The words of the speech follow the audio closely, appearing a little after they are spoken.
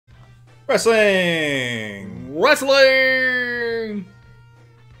Wrestling! Wrestling!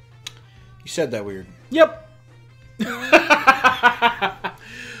 You said that weird. Yep.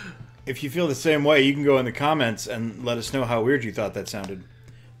 If you feel the same way, you can go in the comments and let us know how weird you thought that sounded.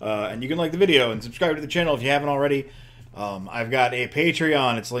 And you can like the video and subscribe to the channel if you haven't already. I've got a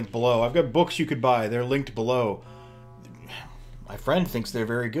Patreon. It's linked below. I've got books you could buy. They're linked below. My friend thinks they're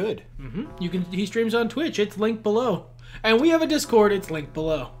very good. He streams on Twitch. It's linked below. And we have a Discord. It's linked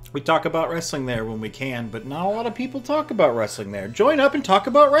below. We talk about wrestling there when we can, but not a lot of people talk about wrestling there. Join up and talk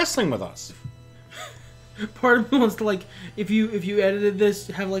about wrestling with us. Part of me wants to, like, if you edited this,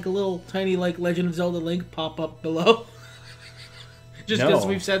 have like a little tiny like Legend of Zelda link pop up below. Just because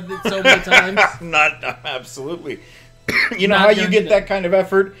we've said it so many times. Not absolutely. You know how you get that kind of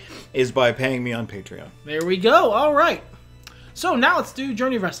effort is by paying me on Patreon. There we go. All right. So now let's do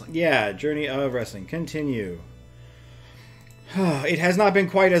Journey of Wrestling. Yeah, Journey of Wrestling. Continue. It has not been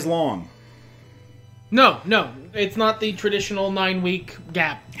quite as long. No. It's not the traditional 9-week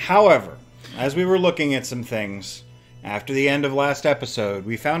gap. However, as we were looking at some things after the end of last episode,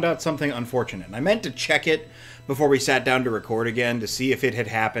 we found out something unfortunate. And I meant to check it before we sat down to record again to see if it had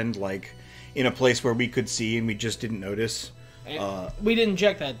happened, like, in a place where we could see and we just didn't notice. We didn't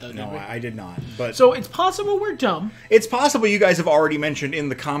check that, though, No, did we? I did not. But so it's possible we're dumb. It's possible you guys have already mentioned in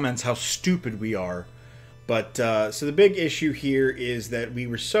the comments how stupid we are. But, so the big issue here is that we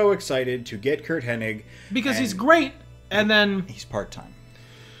were so excited to get Curt Hennig. Because he's great, and then... He's part-time.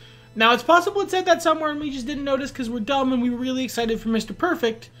 Now, it's possible it said that somewhere and we just didn't notice because we're dumb and we were really excited for Mr.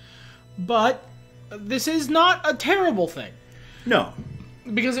 Perfect. But this is not a terrible thing. No.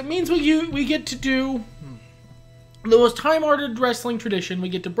 Because it means we get to do the most time-honored wrestling tradition. We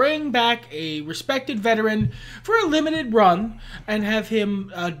get to bring back a respected veteran for a limited run and have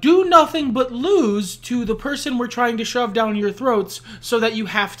him do nothing but lose to the person we're trying to shove down your throats so that you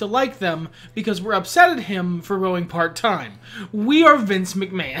have to like them because we're upset at him for going part-time. We are Vince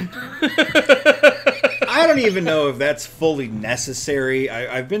McMahon. I don't even know if that's fully necessary.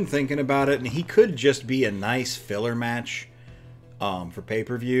 I've been thinking about it, and he could just be a nice filler match for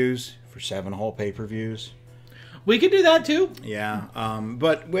pay-per-views, for 7-hole pay-per-views. We could do that too. Yeah,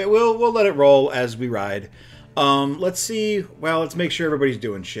 but we'll let it roll as we ride. Let's see. Well, let's make sure everybody's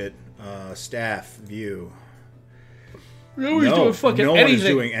doing shit. Staff view. Nobody's doing fucking no anything. one is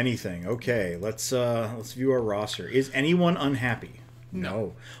doing anything. Okay, let's view our roster. Is anyone unhappy?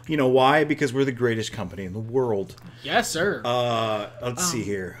 No. You know why? Because we're the greatest company in the world. Yes, sir. Let's see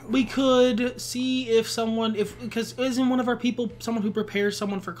here. We could see if someone, because isn't one of our people someone who prepares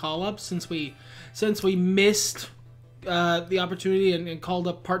someone for call-ups since we missed the opportunity and called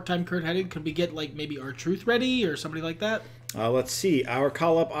up part-time Curt Hennig? Could we get like maybe R-Truth ready or somebody like that? Let's see. Our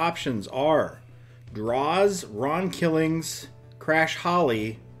call-up options are Draws, Ron Killings, Crash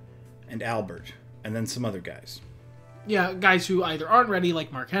Holly, and Albert, and then some other guys. Yeah, guys who either aren't ready,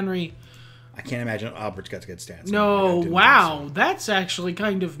 like Mark Henry. I can't imagine Albert's got good stats. No, wow, that's actually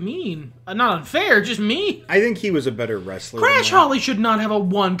kind of mean. Not unfair, just me. I think he was a better wrestler. Crash Holly should not have a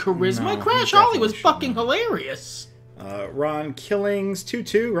 1 charisma. No, Crash Holly was fucking hilarious. Ron Killings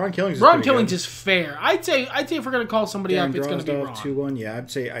 2-2. Ron Killings. Ron Killings is fair. I'd say if we're gonna call somebody up, it's gonna be Ron. 2-1. Yeah,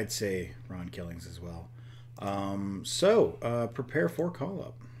 I'd say Ron Killings as well. Prepare for call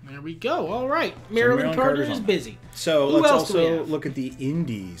up. There we go. All right. Marilyn Carter is busy. So Who let's else do we also have? look at the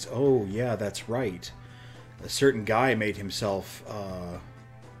indies. Oh, yeah, that's right. A certain guy made himself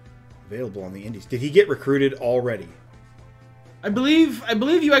available on the indies. Did he get recruited already? I believe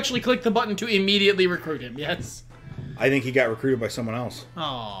you actually clicked the button to immediately recruit him. Yes. I think he got recruited by someone else.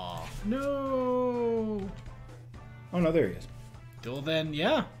 Oh no. Oh no, there he is. Well then,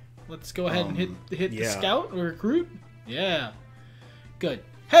 yeah. Let's go ahead and hit the scout or recruit. Yeah. Good.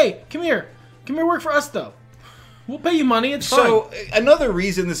 Hey, come here. Come here, work for us though. We'll pay you money. It's fine. So another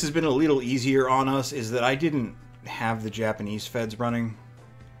reason this has been a little easier on us is that I didn't have the Japanese feds running.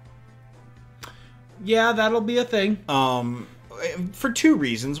 Yeah, that'll be a thing. For 2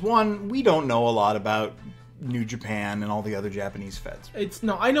 reasons. One, we don't know a lot about New Japan and all the other Japanese feds.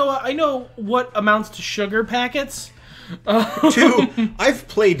 I know what amounts to sugar packets. 2, I've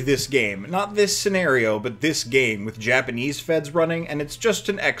played this game, not this scenario, but this game with Japanese feds running, and it's just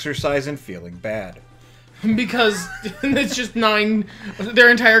an exercise in feeling bad. Because it's just 9, their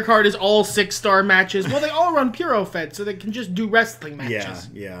entire card is all 6-star matches. Well, they all run Puro Fed, so they can just do wrestling matches.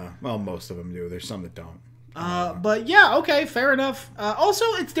 Yeah. Well, most of them do. There's some that don't. But yeah, okay, fair enough. Also,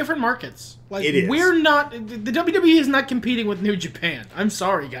 it's different markets. Like, it is. We're not, the WWE is not competing with New Japan. I'm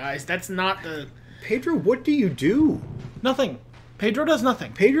sorry, guys. That's not the... Pedro, what do you do? Nothing. Pedro does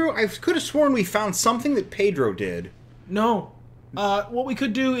nothing. Pedro, I could have sworn we found something that Pedro did. No. What we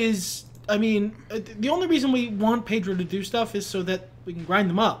could do is I mean, the only reason we want Pedro to do stuff is so that we can grind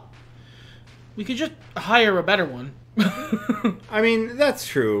them up. We could just hire a better one. I mean, that's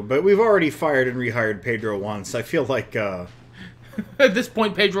true, but we've already fired and rehired Pedro once. I feel like, At this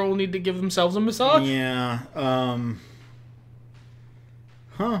point, Pedro will need to give themselves a massage. yeah,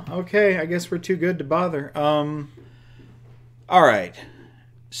 okay, I guess we're too good to bother. Alright.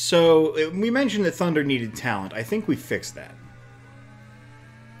 So, we mentioned that Thunder needed talent. I think we fixed that.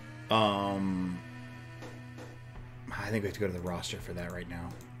 I think we have to go to the roster for that right now.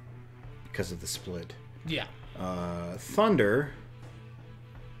 Because of the split. Yeah. Thunder.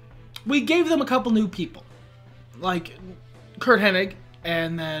 We gave them a couple new people. Like Kurt Hennig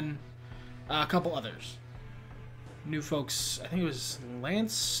and then a couple others. New folks. I think it was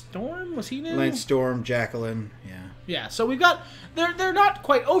Lance Storm. Was he new? Lance Storm, Jacqueline. Yeah. Yeah. So we've got. They're not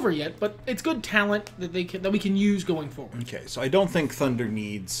quite over yet, but it's good talent that we can use going forward. Okay. So I don't think Thunder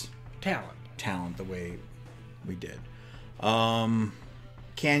needs Talent the way we did.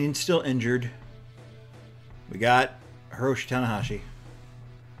 Canyon's still injured. We got Hiroshi Tanahashi.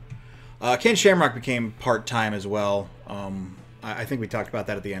 Ken Shamrock became part-time as well. I think we talked about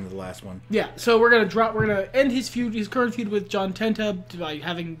that at the end of the last one. Yeah, so we're gonna end his current feud with John Tenta by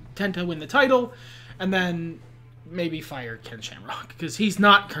having Tenta win the title, and then maybe fire Ken Shamrock because he's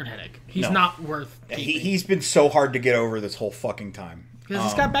not Kurt Hennig. He's not worth keeping. He's been so hard to get over this whole fucking time. Because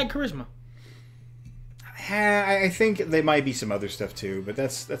he's got bad charisma. I think there might be some other stuff too, but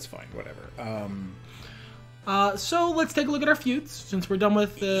that's fine. Whatever. So let's take a look at our feuds since we're done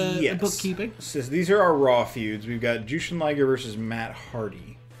with the bookkeeping. So these are our Raw feuds. We've got Jushin Liger versus Matt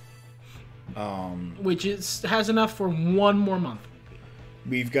Hardy, which has enough for one more month.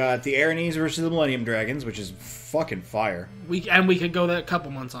 We've got the Aranese versus the Millennium Dragons, which is fucking fire. We could go a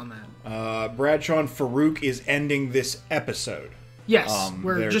couple months on that. Bradshaw and Farouk is ending this episode. Yes,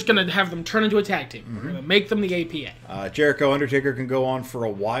 we're just going to have them turn into a tag team. We're going to make them the APA. Jericho Undertaker can go on for a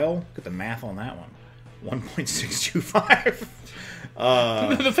while. Look at the math on that one. 1.625.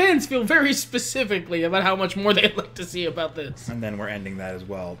 The fans feel very specifically about how much more they'd like to see about this. And then we're ending that as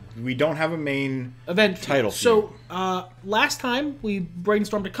well. We don't have a main event title feud. So, last time we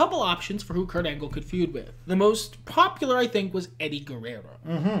brainstormed a couple options for who Kurt Angle could feud with. The most popular, I think, was Eddie Guerrero.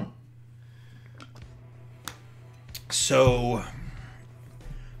 Mm-hmm. So,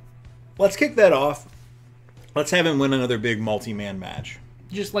 let's kick that off. Let's have him win another big multi-man match.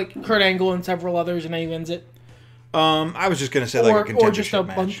 Just like Kurt Angle and several others, and then he wins it. I was just gonna say like a contendership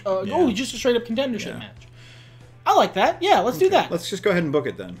match. Oh, just a straight up contendership match. I like that. Yeah, let's do that. Let's just go ahead and book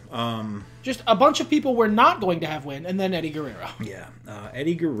it then. Just a bunch of people we're not going to have win, and then Eddie Guerrero. Yeah,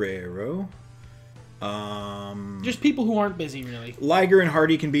 Eddie Guerrero. Just people who aren't busy, really. Liger and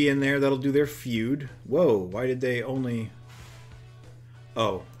Hardy can be in there. That'll do their feud. Whoa, why did they only...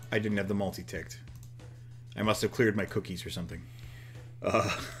 Oh, I didn't have the multi-ticked. I must have cleared my cookies or something.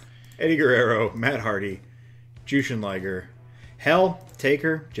 Eddie Guerrero, Matt Hardy, Jushin Liger. Hell,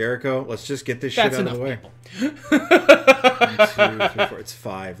 Taker, Jericho. Let's just get this shit out of the way. 1, 2, 3, 4. It's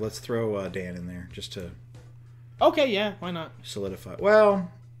 5. Let's throw Dan in there just to... Okay, yeah, why not? Solidify. Well,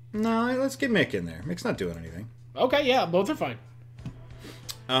 no, let's get Mick in there. Mick's not doing anything. Okay, yeah, both are fine.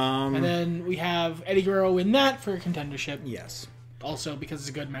 And then we have Eddie Guerrero in that for contendership. Yes. Also because it's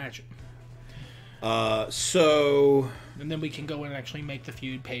a good match. So... And then we can go in and actually make the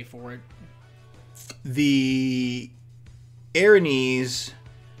feud pay for it. The Aranese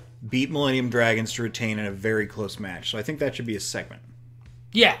beat Millennium Dragons to retain in a very close match. So I think that should be a segment.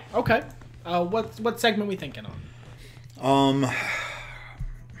 Yeah, okay. What segment we thinking on?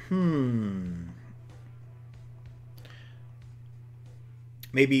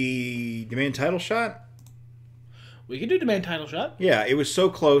 Maybe demand title shot? We could do demand title shot. Yeah, it was so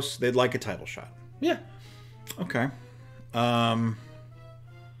close, they'd like a title shot. Yeah. Okay. One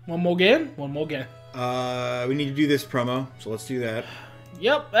more game? One more game. We need to do this promo, so let's do that.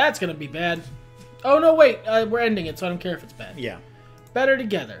 Yep, that's going to be bad. Oh, no, wait. We're ending it, so I don't care if it's bad. Yeah. Better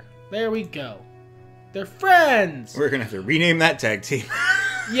together. There we go. They're friends. We're going to have to rename that tag team.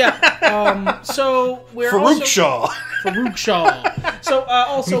 Yeah. So we're Farouk Shaw. Farouk Shaw. So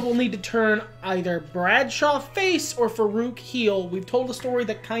also we'll need to turn either Bradshaw face or Farouk heel. We've told a story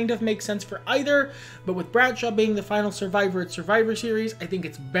that kind of makes sense for either, but with Bradshaw being the final survivor at Survivor Series, I think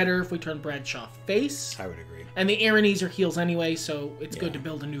it's better if we turn Bradshaw face. I would agree. And the Aranese are heels anyway, so it's good to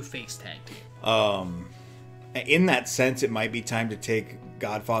build a new face tag team. In that sense, it might be time to take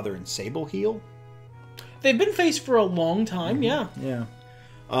Godfather and Sable heel. They've been face for a long time, yeah. Yeah.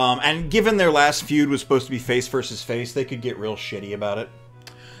 And given their last feud was supposed to be face versus face, they could get real shitty about it.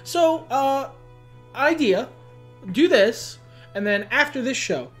 So, idea, do this, and then after this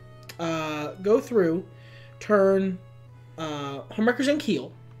show, go through, turn Homewreckers Inc.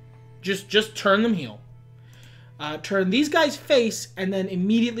 heel. Just turn them heel. Turn these guys face, and then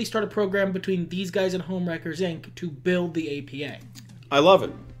immediately start a program between these guys and Homewreckers Inc. to build the APA. I love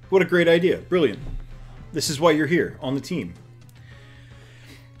it. What a great idea. Brilliant. This is why you're here on the team.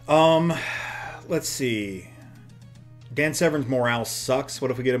 Let's see. Dan Severn's morale sucks.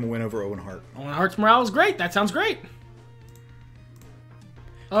 What if we get him a win over Owen Hart? Owen Hart's morale is great. That sounds great.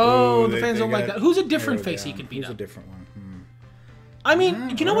 Oh, the fans don't like that. Who's a different face he could beat up? Who's a different one? I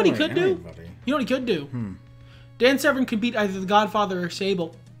mean, you know what he could do? Anybody. You know what he could do? Dan Severn could beat either the Godfather or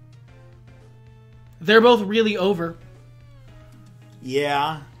Sable. They're both really over.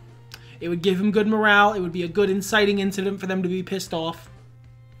 Yeah. It would give him good morale. It would be a good inciting incident for them to be pissed off.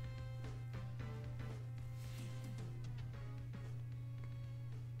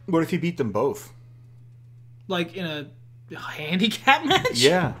 What if he beat them both? Like in a handicap match?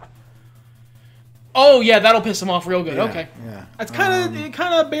 Yeah. Oh yeah, that'll piss him off real good. Yeah, Okay. Yeah. That's it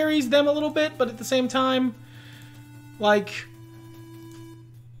kind of buries them a little bit, but at the same time, like.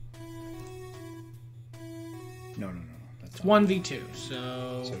 No. That's it's 1v2,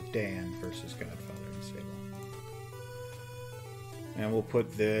 so. So Dan versus Godfather and Sable. And we'll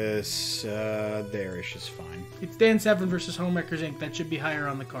put this there-ish is fine. It's Dan Severn versus Homewreckers Inc. That should be higher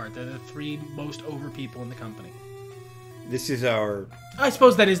on the card. They're the 3 most over people in the company. This is our... I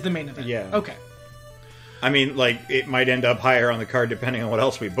suppose that is the main event. Yeah. Okay. I mean, like, it might end up higher on the card depending on what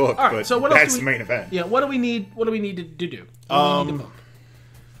else we book, All right, but so what else that's the main event. Yeah, what do we need? What do we need to do? What do we need to book?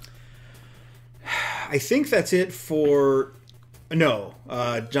 I think that's it for... No.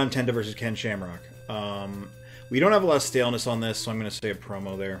 John Tenta versus Ken Shamrock. We don't have a lot of staleness on this, so I'm going to say a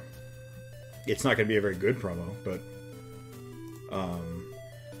promo there. It's not going to be a very good promo, but...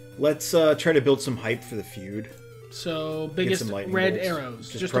 let's try to build some hype for the feud. So, biggest red bolts. arrows.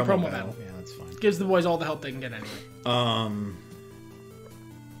 Just a promo battle. Yeah, that's fine. Gives the boys all the help they can get anyway.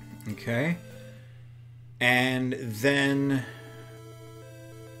 Okay. And then...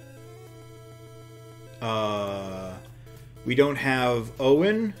 we don't have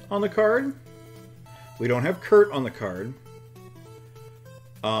Owen on the card. We don't have Kurt on the card.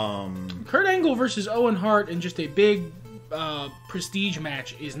 Kurt Angle versus Owen Hart in just a big prestige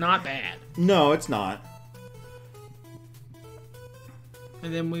match is not bad. No, it's not.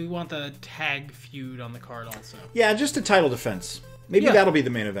 And then we want the tag feud on the card also. Yeah, just a title defense. Maybe that'll be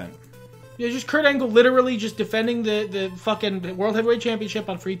the main event. Yeah, just Kurt Angle literally just defending the fucking World Heavyweight Championship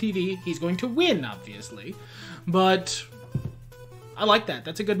on free TV. He's going to win, obviously. But I like that.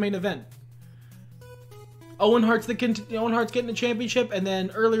 That's a good main event. Owen Hart's getting the championship, and then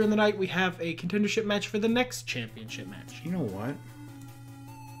earlier in the night we have a contendership match for the next championship match. You know what?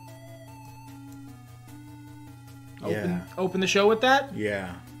 Open the show with that?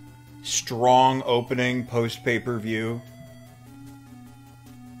 Yeah. Strong opening post pay-per-view.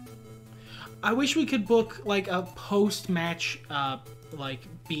 I wish we could book like a post-match like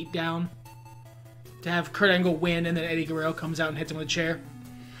beatdown to have Kurt Angle win, and then Eddie Guerrero comes out and hits him with a chair.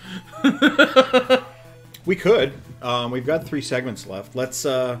 We could. We've got 3 segments left. Let's.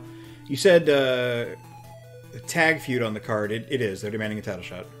 You said tag feud on the card. It is. They're demanding a title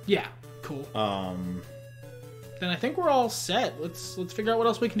shot. Yeah. Cool. Then I think we're all set. Let's figure out what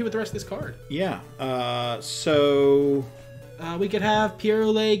else we can do with the rest of this card. Yeah. So we could have Pierre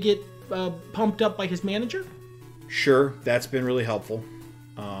Olay get pumped up by his manager. Sure, that's been really helpful.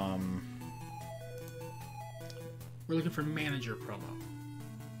 We're looking for manager promo.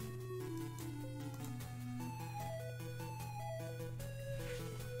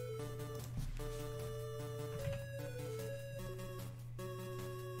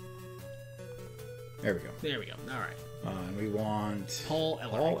 There we go. There we go. All right. And we want Paul Ellering.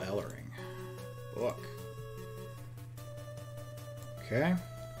 Paul Ellering. Look. Okay.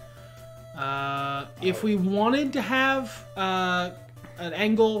 If we wanted to have an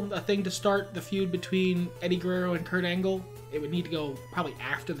angle, a thing to start the feud between Eddie Guerrero and Kurt Angle, it would need to go probably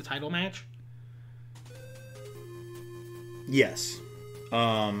after the title match. Yes.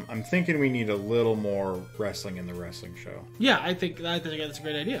 I'm thinking we need a little more wrestling in the wrestling show. Yeah, I think that's a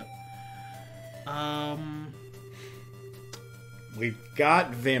great idea. We've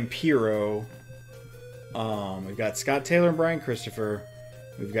got Vampiro. We've got Scott Taylor and Brian Christopher.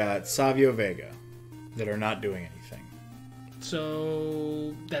 We've got Savio Vega that are not doing anything.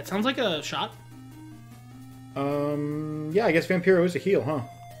 So that sounds like a shot. Yeah, I guess Vampiro is a heel, huh?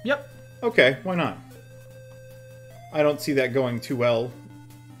 Yep. Okay, why not? I don't see that going too well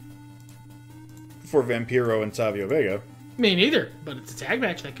for Vampiro and Savio Vega. Me neither, but it's a tag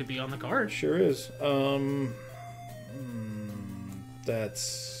match that could be on the card. Sure is.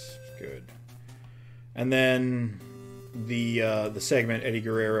 That's Good. And then the segment Eddie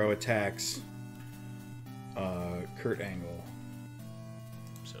Guerrero attacks Kurt Angle.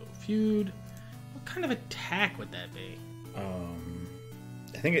 So feud. What kind of attack would that be?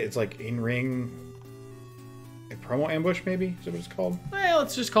 I think it's like in-ring, a promo ambush, maybe? Is that what it's called? Well,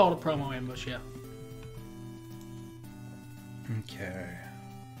 let's just call it a promo ambush, yeah. Okay.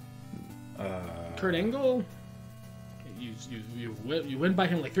 Kurt Angle? You win by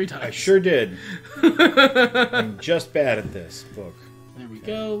him like 3 times. I sure did. I'm just bad at this book. There we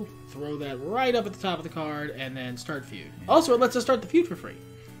go. Throw that right up at the top of the card, and then start feud. Also, it lets us start the feud for free.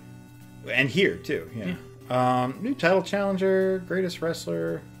 And here, too, yeah. New title challenger, greatest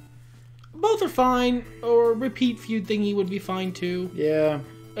wrestler. Both are fine, or repeat feud thingy would be fine, too. Yeah.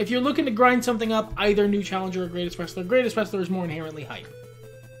 If you're looking to grind something up, either new challenger or greatest wrestler is more inherently hype.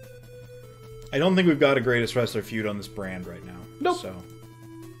 I don't think we've got a greatest wrestler feud on this brand right now. Nope. So.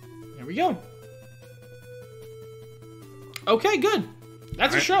 There we go. Okay, good.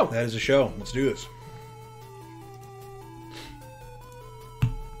 That's a show. That is a show. Let's do this.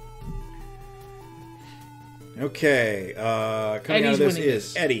 Okay. Coming out of this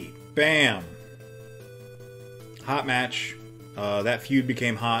is Eddie. Bam. Hot match. That feud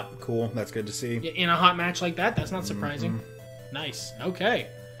became hot. Cool. That's good to see. In a hot match like that, that's not surprising. Mm-hmm. Nice. Okay.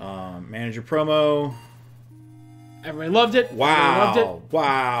 Manager promo. Everybody loved it. Wow. Loved it.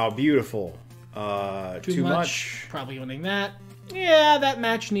 Wow. Beautiful. Too much. Probably winning that. Yeah, that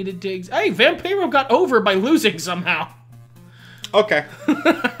match needed to... Hey, Vampiro got over by losing somehow. Okay.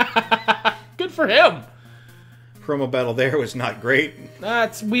 Good for him. Promo battle there was not great.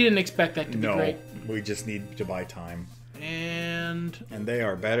 We didn't expect that to be great. No, we just need to buy time. And they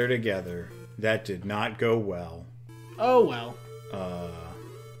are better together. That did not go well. Oh, well.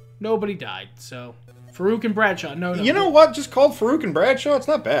 Nobody died, so... Farouk and Bradshaw, no. You know what? Just called Farouk and Bradshaw? It's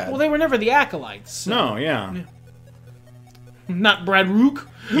not bad. Well, they were never the acolytes. So. No, yeah. Not Brad Rook.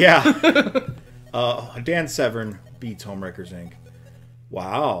 Yeah. Dan Severn beats Homewreckers, Inc.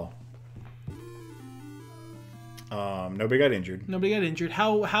 Wow. Nobody got injured. Nobody got injured.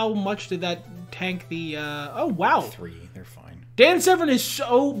 How much did that tank the... Oh, wow. 3. They're fine. Dan Severn is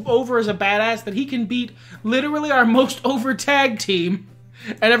so over as a badass that he can beat literally our most over tag team.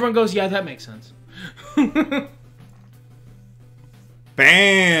 And everyone goes, yeah, that makes sense.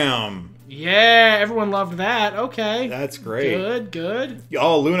 Bam! Yeah, everyone loved that. Okay. That's great. Good.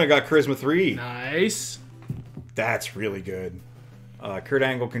 Oh, Luna got Charisma 3. Nice. That's really good. Kurt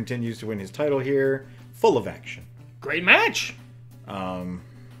Angle continues to win his title here. Full of action. Great match. Cool.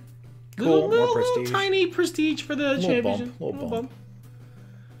 Little prestige. Tiny prestige for the championship. Little bump.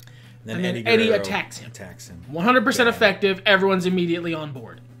 And then Eddie attacks him. 100% effective. Everyone's immediately on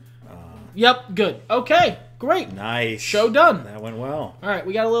board. Yep, good. Okay, great. Nice. Show done. That went well. All right,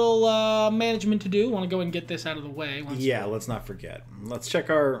 we got a little management to do. Want to go and get this out of the way? Let's not forget. Let's check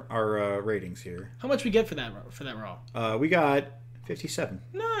our ratings here. How much we get for that Raw? We got 57.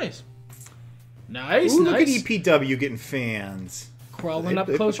 Nice. Ooh, nice. Look at EPW getting fans. Crawling up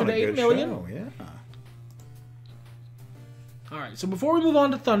closer to 8 million. Show, yeah. All right, so before we move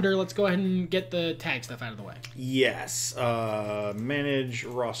on to Thunder, let's go ahead and get the tag stuff out of the way. Yes. Manage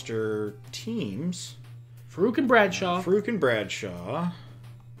roster teams. Farouk and Bradshaw.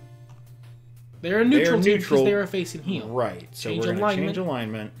 They're a neutral team because they are facing heel. Right. So we're going to change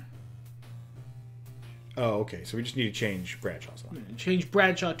alignment. Oh, okay. So we just need to change Bradshaw's alignment. Change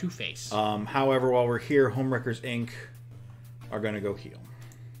Bradshaw to face. However, while we're here, Homewreckers Inc. are going to go heel.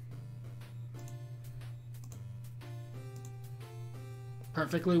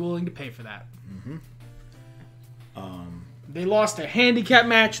 Perfectly willing to pay for that. Mm-hmm. They lost a handicap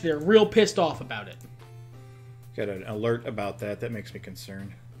match. They're real pissed off about it. Got an alert about that. That makes me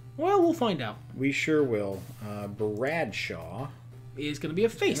concerned. Well, we'll find out. We sure will. Bradshaw is going to be a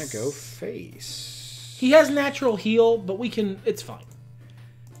face. Going to go face. He has natural heel, but it's fine.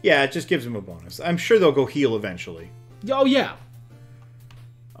 Yeah, it just gives him a bonus. I'm sure they'll go heel eventually. Oh, yeah.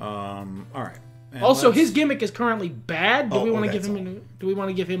 All right. And also, his gimmick is currently bad. Do we want to give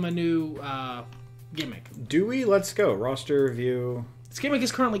him a new gimmick? Do we? Let's go. Roster review. His gimmick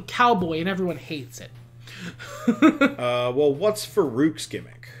is currently cowboy, and everyone hates it. Well, what's Farouk's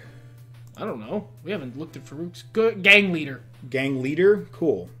gimmick? I don't know. We haven't looked at Farouk's. Good gang leader. Gang leader?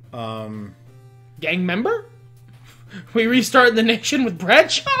 Cool. Gang member? We restart the nation with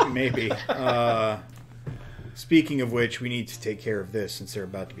Bradshaw? Maybe. Speaking of which, we need to take care of this since they're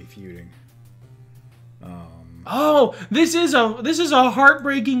about to be feuding. This is a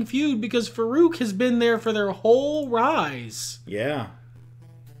heartbreaking feud because Farouk has been there for their whole rise. Yeah.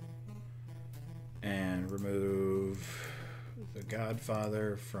 And remove the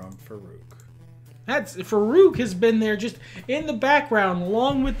Godfather from Farouk. Farouk has been there just in the background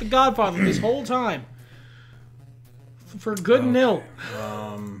along with the Godfather this whole time. For good and ill.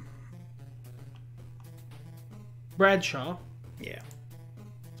 Bradshaw. Yeah.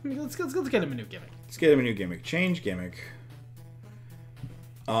 Let's get him a new gimmick. Let's get him a new gimmick. Change gimmick.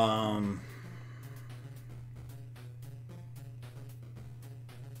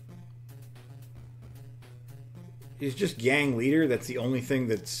 He's just gang leader. That's the only thing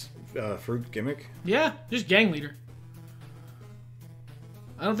that's Farouk's gimmick. Yeah, just gang leader.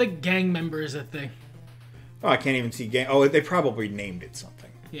 I don't think gang member is a thing. Oh, I can't even see gang. Oh, they probably named it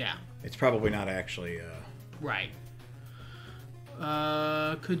something. Yeah. It's probably not actually. Right.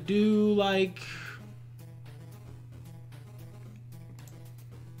 Could do like.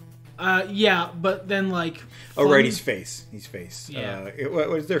 Yeah, but then like. Oh, right, he's face. He's face. Yeah.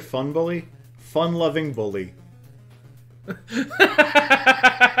 What is there? Fun bully? Fun-loving bully.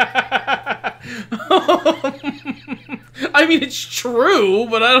 I mean, it's true,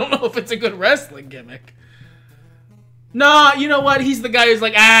 but I don't know if it's a good wrestling gimmick. Nah, you know what? He's the guy who's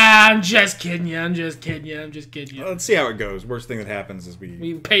like, I'm just kidding you. I'm just kidding you. I'm just kidding you. Let's see how it goes. Worst thing that happens is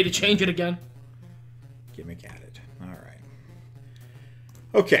we pay to change it again. Gimmick added. All right.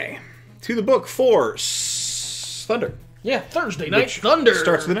 Okay. To the book for Thunder. Yeah, Thursday Night Thunder.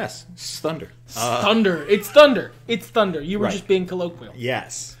 Starts with an S. Thunder. Thunder. It's Thunder. It's Thunder. You were just being colloquial.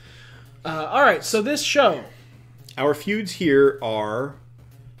 Yes. All right, so this show. Our feuds here are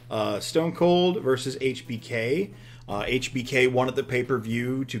Stone Cold versus HBK. HBK won at the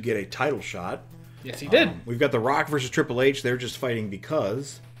pay-per-view to get a title shot. Yes, he did. We've got The Rock versus Triple H. They're just fighting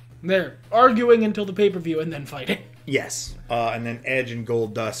because... They're arguing until the pay-per-view and then fighting. Yes. And then Edge and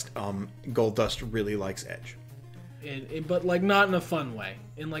Goldust. Goldust really likes Edge. But, like, not in a fun way.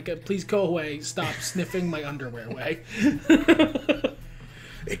 In, like, a please go away, stop sniffing my underwear way.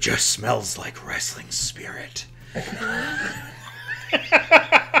 It just smells like wrestling spirit.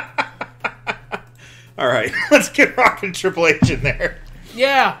 All right, let's get Rock and Triple H in there.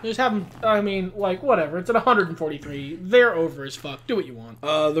 Yeah, just have them, I mean, like, whatever. It's at 143. They're over as fuck. Do what you want.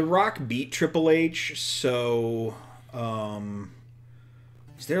 The Rock beat Triple H, so...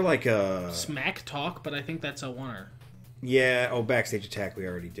 is there like a... Smack talk, but I think that's a winner. Yeah, Backstage Attack we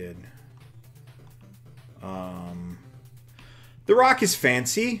already did. The Rock is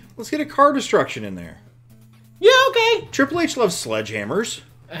fancy. Let's get a car destruction in there. Yeah, okay. Triple H loves sledgehammers.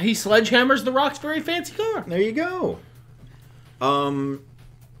 He sledgehammers The Rock's very fancy car. There you go.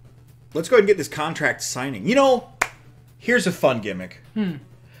 Let's go ahead and get this contract signing. You know, here's a fun gimmick. And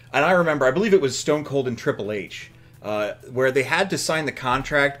I remember, I believe it was Stone Cold and Triple H, where they had to sign the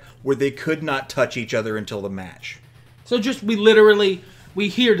contract where they could not touch each other until the match. So just, we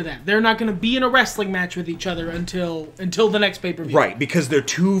hear to that. They're not going to be in a wrestling match with each other until the next pay-per-view. Right, because they're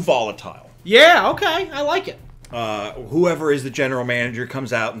too volatile. Yeah, okay. I like it. Whoever is the general manager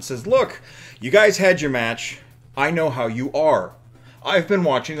comes out and says, look, you guys had your match. I know how you are. I've been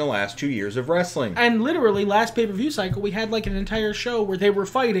watching the last 2 years of wrestling. And literally, last pay-per-view cycle, we had like an entire show where they were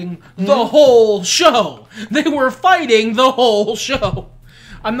fighting the whole show. They were fighting the whole show.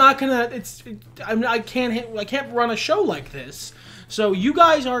 I'm not gonna. I can't run a show like this. So you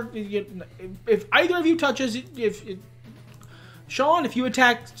guys are. If either of you touches, Sean, if you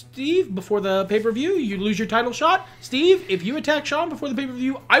attack Steve before the pay-per-view, you lose your title shot. Steve, if you attack Sean before the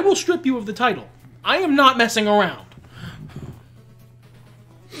pay-per-view, I will strip you of the title. I am not messing around.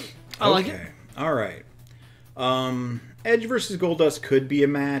 I like it. All right. Edge versus Goldust could be a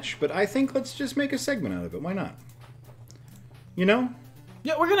match, but I think let's just make a segment out of it. Why not? You know?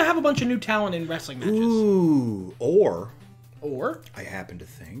 Yeah, we're gonna have a bunch of new talent in wrestling matches. Ooh, or I happen to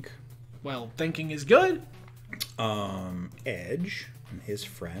think. Well, thinking is good. Edge and his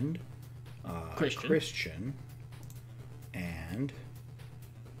friend Christian and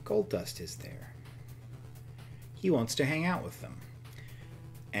Goldust is there. He wants to hang out with them.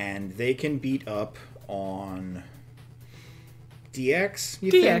 And they can beat up on DX.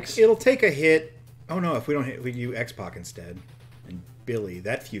 You think it'll take a hit? Oh no! If we don't hit, we do X-Pac instead. And Billy,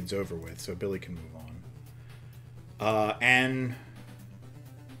 that feud's over with, so Billy can move on. And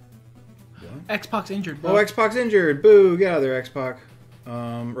what? X-Pac's injured, bro. Oh, X-Pac's injured. Boo! Get out of there, X-Pac.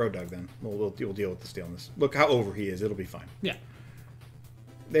 Road Dogg. Then we'll deal with the staleness. Look how over he is. It'll be fine. Yeah.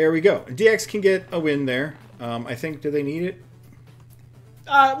 There we go. DX can get a win there. I think. Do they need it?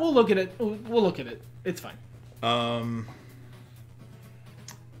 We'll look at it. We'll look at it. It's fine.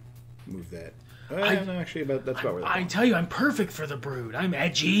 Move that. No, actually, that's about where. I tell you, I'm perfect for the Brood. I'm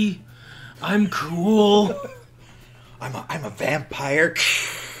edgy. I'm cool. I'm a vampire.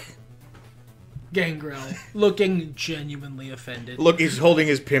 Gangrel, looking genuinely offended. Look, he's holding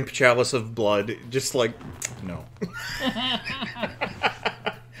his pimp chalice of blood, just like, no.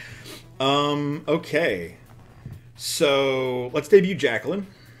 Okay. So, let's debut Jacqueline.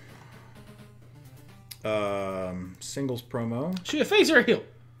 Singles promo. She a face or a heel?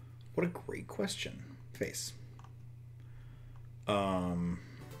 What a great question. Face.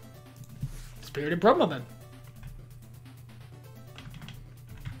 Spirited promo then.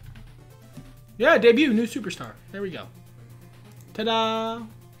 Yeah, debut, new superstar. There we go. Ta-da!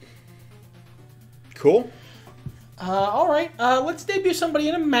 Cool. All right. Let's debut somebody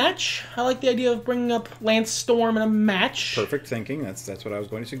in a match. I like the idea of bringing up Lance Storm in a match. Perfect thinking. That's what I was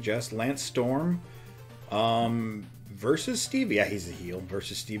going to suggest. Lance Storm, versus Steve. Yeah, he's a heel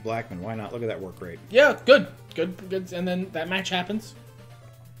versus Steve Blackman. Why not? Look at that work rate. Yeah, good. And then that match happens.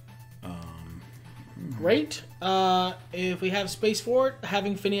 Great. If we have space for it,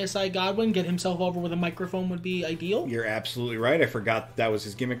 having Phineas I. Godwin get himself over with a microphone would be ideal. You're absolutely right. I forgot that was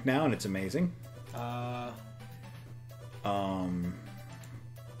his gimmick now, and it's amazing.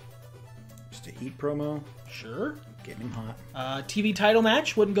 Just a heat promo. Sure. Getting him hot. TV title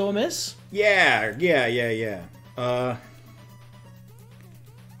match wouldn't go amiss. Yeah.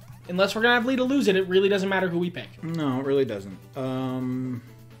 Unless we're gonna have Lita lose it, it really doesn't matter who we pick. No, it really doesn't.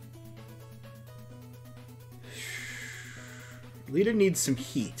 Lita needs some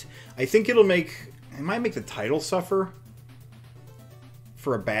heat. I think it might make the title suffer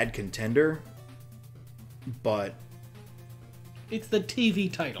for a bad contender, but it's the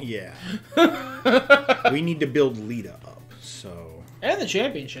TV title. Yeah. We need to build Lita up, so. And the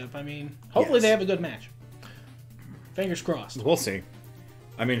championship. I mean, hopefully they have a good match. Fingers crossed. We'll see.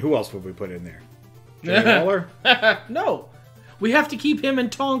 I mean, who else would we put in there? Jerry Lawler? No. We have to keep him and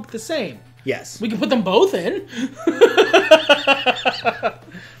Tonk the same. Yes. We can put them both in.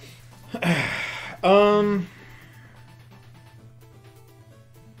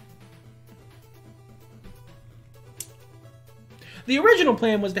 The original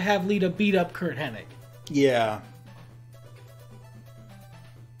plan was to have Lita beat up Kurt Hennig. Yeah.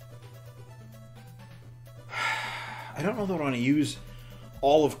 I don't know that I want to use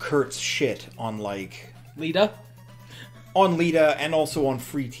all of Kurt's shit on, like... Lita? On Lita and also on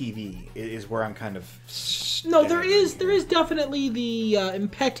free TV is where I'm kind of... No, there is definitely the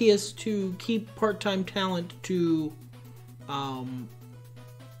impetus to keep part-time talent to,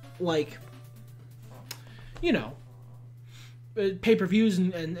 like, you know, pay-per-views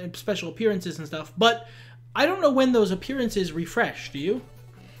and special appearances and stuff. But I don't know when those appearances refresh. Do you?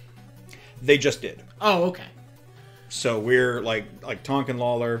 They just did. Oh, okay. So we're like Tonk and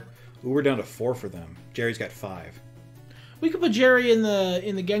Lawler. We're down to 4 for them. Jerry's got 5. We could put Jerry in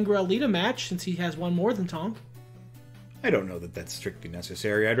the Gangrel Lita match since he has one more than Tonk. I don't know that that's strictly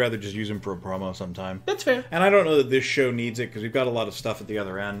necessary. I'd rather just use him for a promo sometime. That's fair. And I don't know that this show needs it because we've got a lot of stuff at the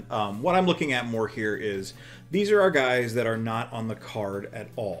other end. What I'm looking at more here is these are our guys that are not on the card at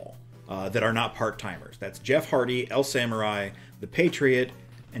all, that are not part-timers. That's Jeff Hardy, El Samurai, The Patriot,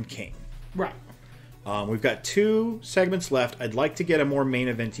 and Kane. Right. We've got 2 segments left. I'd like to get a more main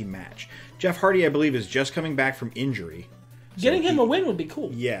eventy match. Jeff Hardy, I believe, is just coming back from injury. Getting him a win would be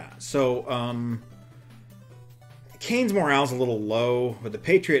cool. Yeah. So, Kane's morale's a little low, but the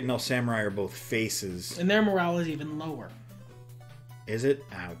Patriot and El Samurai are both faces. And their morale is even lower. Is it?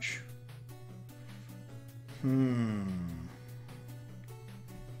 Ouch.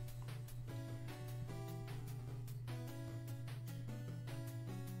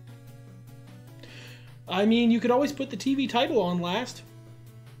 I mean, you could always put the TV title on last.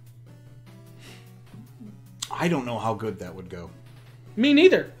 I don't know how good that would go. Me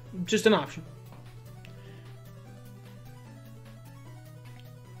neither. Just an option.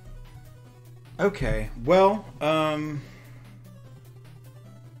 Okay, well,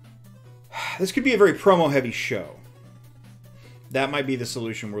 this could be a very promo-heavy show. That might be the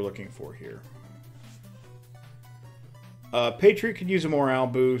solution we're looking for here. Patriot could use a morale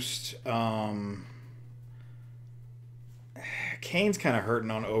boost. Kane's kind of hurting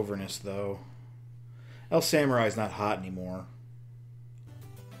on overness, though. El Samurai's not hot anymore.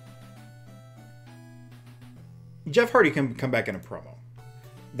 Jeff Hardy can come back in a promo.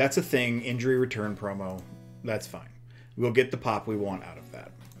 That's a thing. Injury return promo. That's fine. We'll get the pop we want out of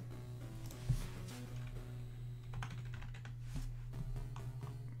that.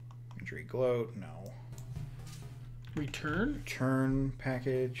 Injury gloat. No. Return? Return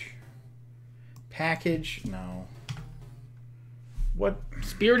package. Package. No. What?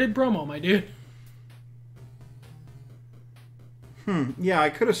 Spirited promo, my dude. Yeah, I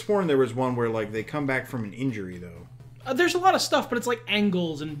could have sworn there was one where, like, they come back from an injury, though. There's a lot of stuff, but it's like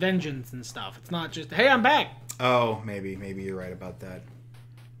angles and vengeance and stuff. It's not just, hey, I'm back. Oh, maybe you're right about that.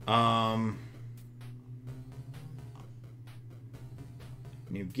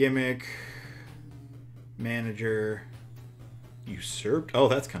 New gimmick, manager, usurped. Oh,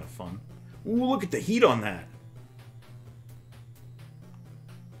 that's kind of fun. Ooh, look at the heat on that.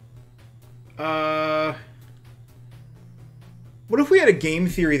 What if we had a game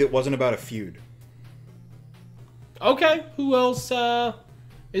theory that wasn't about a feud? Okay, who else?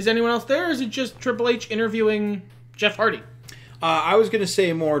 Is anyone else there, or is it just Triple H interviewing Jeff Hardy? I was going to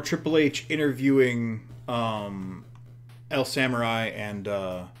say more Triple H interviewing El Samurai and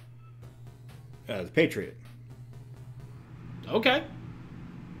the Patriot. Okay.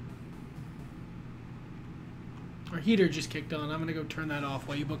 Our heater just kicked on. I'm going to go turn that off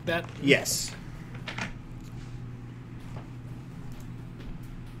while you book that. Yes.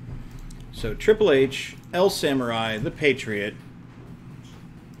 So Triple H, El Samurai, the Patriot,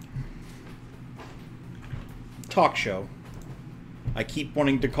 talk show. I keep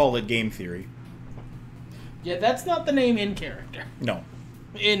wanting to call it game theory. Yeah, that's not the name in character. No.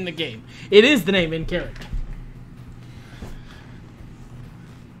 In the game. It is the name in character.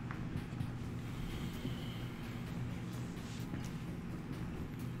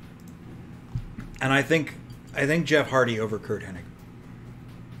 And I think Jeff Hardy over Kurt Hennig.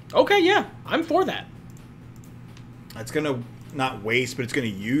 Okay, yeah. I'm for that. It's going to not waste, but it's going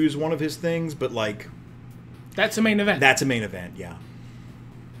to use one of his things, but like... That's a main event. That's a main event, yeah.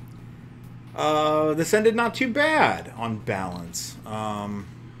 This ended not too bad on balance.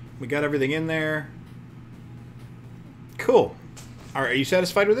 We got everything in there. Cool. All right, are you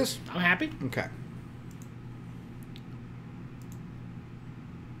satisfied with this? I'm happy. Okay.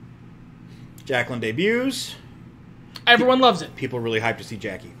 Jacqueline debuts. Everyone loves it. People are really hyped to see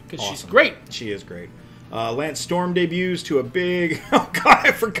Jackie. Because she's great. She is great. Lance Storm debuts to a big... Oh, God,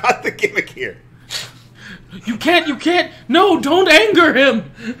 I forgot the gimmick here. You can't. No, don't anger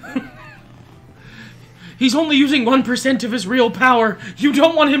him. He's only using 1% of his real power. You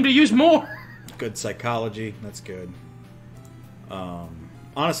don't want him to use more. Good psychology. That's good.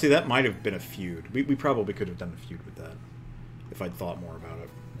 Honestly, that might have been a feud. We probably could have done a feud with that if I'd thought more about it.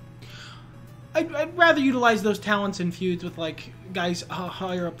 I'd rather utilize those talents in feuds with, like, guys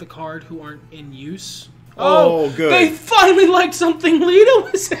higher up the card who aren't in use. Oh, good. They finally liked something Lita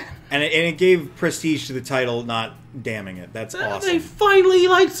was in. And it gave prestige to the title, not damning it. That's awesome. They finally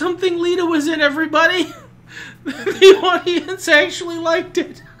liked something Lita was in, everybody. The audience actually liked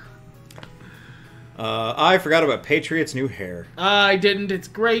it. I forgot about Patriot's new hair. I didn't. It's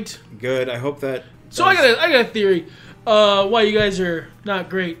great. Good. I hope that... So I got a theory. Why you guys are not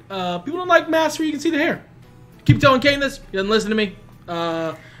great. People don't like masks where you can see the hair. Keep telling Kane this. He doesn't listen to me.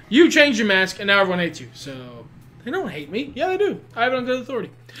 You changed your mask, and now everyone hates you. So, they don't hate me. Yeah, they do. I have it on good authority.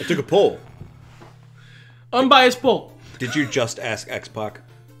 I took a poll. Unbiased poll. Did you just ask X-Pac?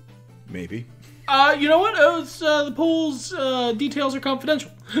 Maybe. You know what? The poll's details are confidential.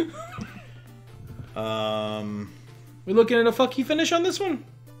 We looking at a fuck you finish on this one?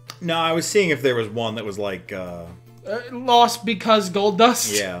 No, I was seeing if there was one that was like... lost because Gold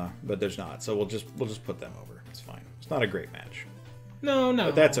Dust? Yeah, but there's not. So we'll just put them over. It's fine. It's not a great match. No.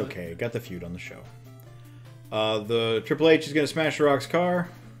 But that's okay. Got the feud on the show. The Triple H is going to smash The Rock's car.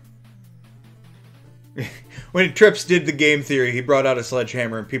 When Trips did the game theory, he brought out a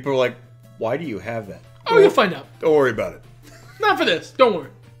sledgehammer, and people were like, why do you have that? Oh, you'll find out. Don't worry about it. Not for this. Don't worry.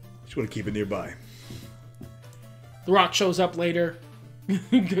 Just want to keep it nearby. The Rock shows up later.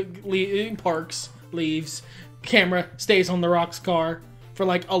 Parks. Leaves. Camera stays on The Rock's car for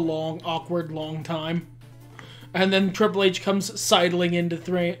like a long, awkward, long time. And then Triple H comes sidling into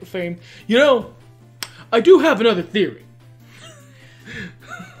fame. You know, I do have another theory.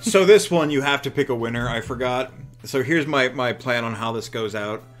 So this one, you have to pick a winner. I forgot. So here's my plan on how this goes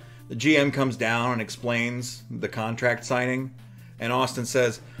out. The GM comes down and explains the contract signing. And Austin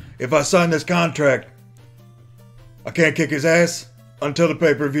says, if I sign this contract, I can't kick his ass until the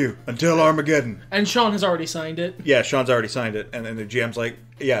pay-per-view, until Armageddon. And Sean has already signed it. Yeah, Sean's already signed it. And then the GM's like,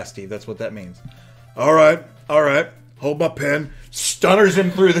 yeah, Steve, that's what that means. All right. Hold my pen. Stunners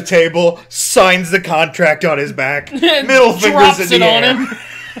him through the table. Signs the contract on his back. Middle fingers in the air.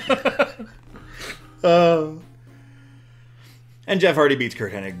 On him. And Jeff Hardy beats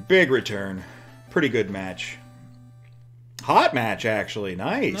Kurt Hennig. Big return. Pretty good match. Hot match, actually.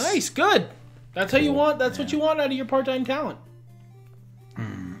 Nice. Good. That's how you want. That's what you want out of your part-time talent.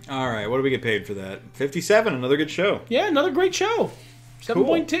 All right. What do we get paid for that? 57. Another good show. Yeah, another great show.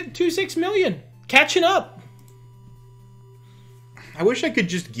 7.26 million. Catching up. I wish I could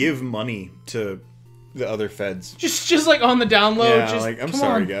just give money to the other feds. Just like on the download. Yeah, just, like, I'm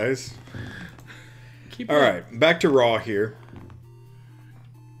sorry, guys. Keep All right, back to Raw here.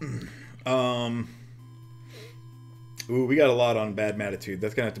 Ooh, we got a lot on Bad Attitude.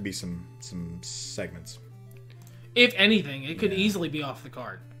 That's gonna have to be some segments. If anything, it could easily be off the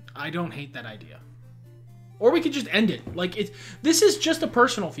card. I don't hate that idea. Or we could just end it. Like this is just a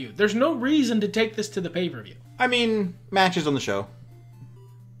personal feud. There's no reason to take this to the pay-per-view. I mean, matches on the show.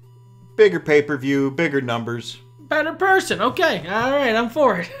 Bigger pay-per-view, bigger numbers. Better person. Okay. All right, I'm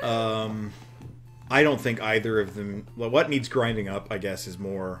for it. I don't think either of them. Well, what needs grinding up, I guess, is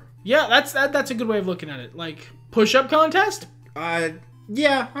more. Yeah, that's a good way of looking at it. Like push-up contest.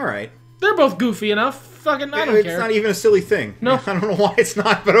 Yeah, all right. They're both goofy enough. Fucking, I don't care. It's not even a silly thing. No. I don't know why it's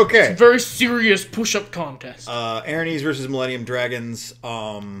not, but okay. Very serious push-up contest. Aaronese versus Millennium Dragons.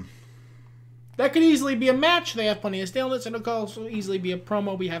 That could easily be a match. They have plenty of stalemates, and it could also easily be a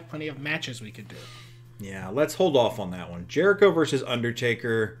promo. We have plenty of matches we could do. Yeah, let's hold off on that one. Jericho versus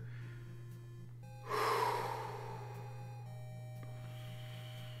Undertaker.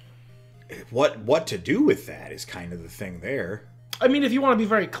 What to do with that is kind of the thing there. I mean, if you want to be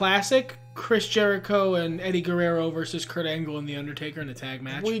very classic, Chris Jericho and Eddie Guerrero versus Kurt Angle and The Undertaker in a tag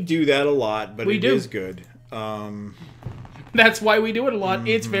match. We do that a lot, but it is good. That's why we do it a lot.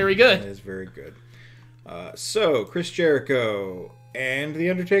 It's very good. It is very good. So, Chris Jericho and The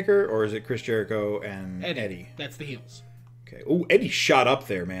Undertaker, or is it Chris Jericho and Eddie? That's the heels. Okay. Oh, Eddie shot up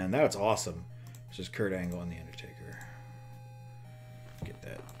there, man. That's awesome. This is Kurt Angle and The Undertaker. Get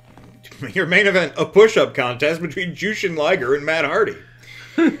that. Your main event, a push-up contest between Jushin Liger and Matt Hardy.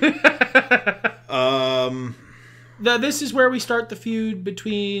 This is where we start the feud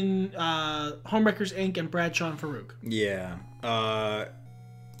between Homewreckers Inc. and Bradshaw and Farouk. Yeah.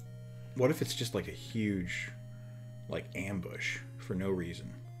 What if it's just like a huge, like, ambush for no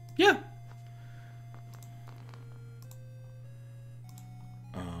reason? Yeah.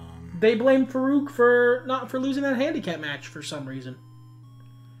 They blame Farouk for losing that handicap match for some reason.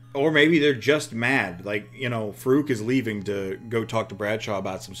 Or maybe they're just mad. Like, Farouk is leaving to go talk to Bradshaw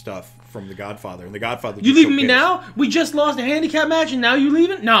about some stuff from The Godfather. And The Godfather... You leaving me now? We just lost a handicap match and now you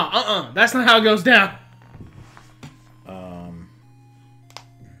leaving? No, That's not how it goes down. Not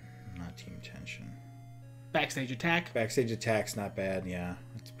Team Tension. Backstage attack. Backstage attack's not bad, yeah.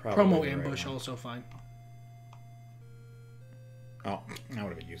 It's probably Promo the ambush right also fine. Oh, that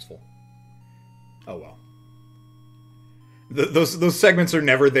would have been useful. Oh, well. Those segments are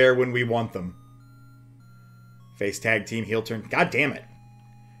never there when we want them. Face tag team, heel turn. God damn it.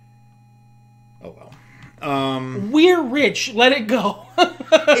 Oh, well. We're rich. Let it go.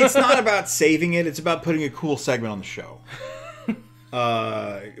 It's not about saving it. It's about putting a cool segment on the show.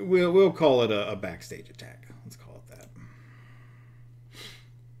 We'll call it a backstage attack. Let's call it that.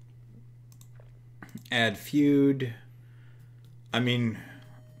 Add feud. I mean...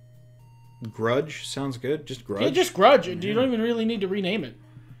 Grudge sounds good. Just Grudge. Yeah, just Grudge. Yeah. You don't even really need to rename it.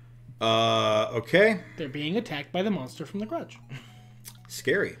 Okay. They're being attacked by the monster from The Grudge.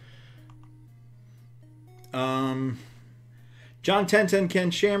 Scary. John Tenta,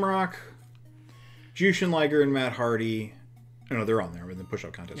 Ken Shamrock, Jushin Liger, and Matt Hardy. Oh, no, they're on there in the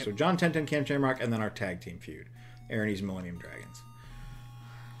push-up contest. Yep. So John Tenta, Ken Shamrock, and then our tag team feud. Aaronese Millennium Dragons.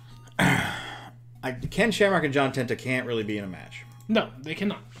 Ken Shamrock and John Tenta can't really be in a match. No, they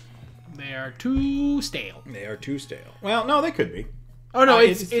cannot. They are too stale. They are too stale. Well, no, they could be. Oh, no,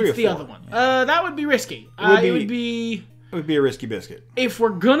 it's the other one. Yeah. That would be risky. It would be a risky biscuit. If we're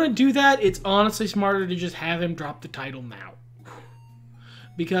going to do that, it's honestly smarter to just have him drop the title now.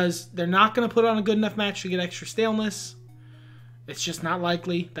 Because they're not going to put on a good enough match to get extra staleness. It's just not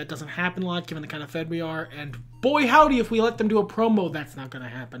likely. That doesn't happen a lot, given the kind of fed we are. And boy, howdy, if we let them do a promo, that's not going to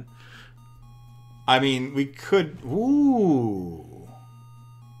happen. I mean, we could... Ooh...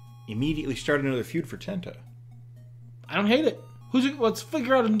 Immediately start another feud for Tenta. I don't hate it. Let's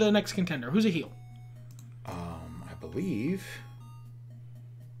figure out the next contender. Who's a heel? I believe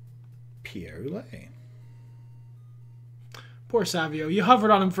Pierre Oulet. Poor Savio. You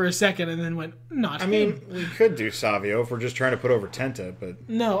hovered on him for a second and then went, not him. I mean, we could do Savio if we're just trying to put over Tenta, but...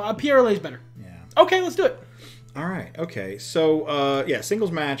 No, Pierre Oulet's better. Yeah. Okay, let's do it. All right, okay. So,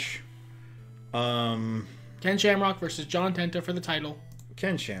 singles match. Ken Shamrock versus John Tenta for the title.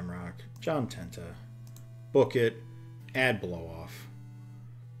 Ken Shamrock, John Tenta, book it, add blow off.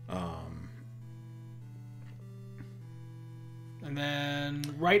 And then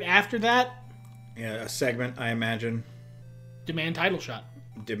right after that, a segment, I imagine. Demand title shot.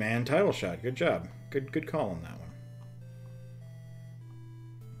 Demand title shot. Good job. Good call on that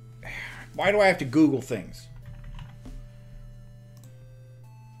one. Why do I have to Google things?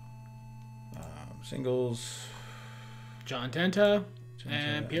 Singles. John Tenta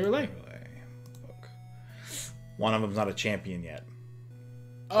and Pierre Relay. Book. One of them's not a champion yet.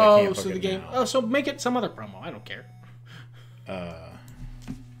 So so the game. Now. Oh, so make it some other promo. I don't care.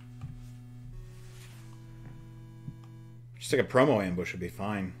 Just like a promo ambush would be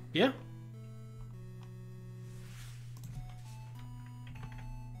fine. Yeah.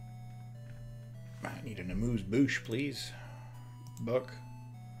 I need an amuse-bouche, please. Book.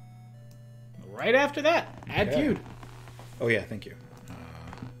 Right after that, add feud. Oh yeah, thank you.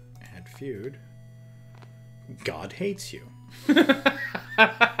 Add feud. God hates you.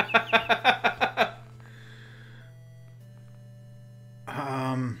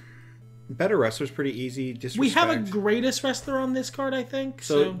 Better wrestler's pretty easy. Disrespect. We have a greatest wrestler on this card, I think.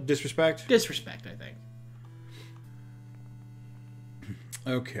 So disrespect? Disrespect, I think.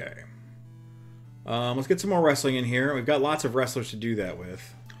 Okay. Let's get some more wrestling in here. We've got lots of wrestlers to do that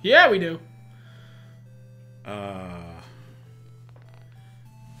with. Yeah, we do.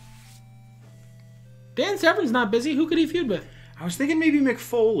 Dan Severn's not busy. Who could he feud with? I was thinking maybe Mick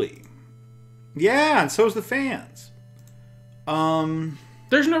Foley. Yeah, and so's the fans.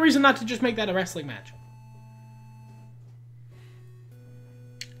 There's no reason not to just make that a wrestling match.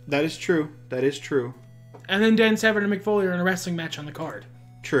 That is true. That is true. And then Dan Severn and Mick Foley are in a wrestling match on the card.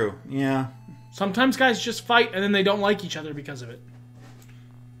 True. Yeah. Sometimes guys just fight and then they don't like each other because of it.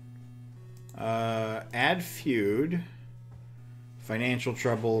 Add feud. Financial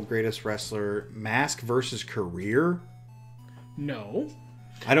trouble. Greatest wrestler. Mask versus career. No.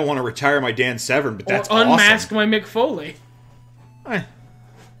 I don't want to retire my Dan Severn, but that's or unmask awesome. my Mick Foley.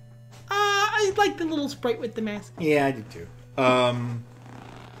 I like the little sprite with the mask. Yeah, I did too. I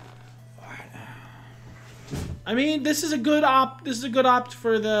mean, this is a good opt. This is a good opt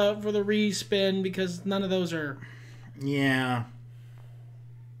for the respin because none of those are. Yeah.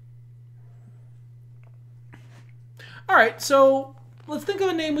 All right, so let's think of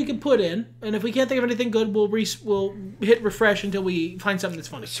a name we can put in, and if we can't think of anything good, we'll hit refresh until we find something that's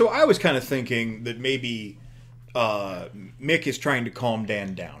funny. So I was kind of thinking that maybe Mick is trying to calm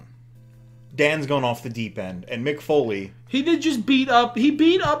Dan down. Dan's gone off the deep end, and Mick Foley... He did just beat up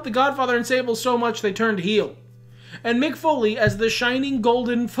the Godfather and Sable so much they turned heel. And Mick Foley, as the shining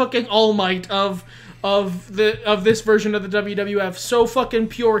golden fucking all might of this version of the WWF, so fucking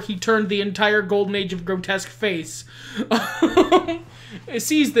pure he turned the entire golden age of grotesque face.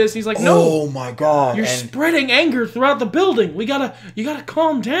 Sees this, he's like, no. Oh my god. You're spreading anger throughout the building. You gotta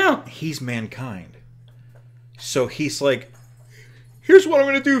calm down. He's mankind. So he's like, here's what I'm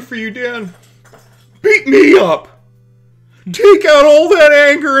gonna do for you, Dan. Beat me up. Take out all that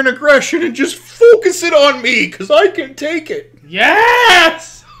anger and aggression and just focus it on me, because I can take it.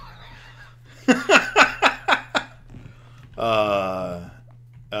 Yes!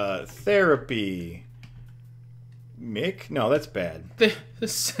 Therapy. Mick? No, that's bad.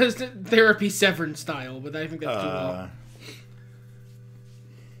 This says therapy Severn style, but I think that's too long.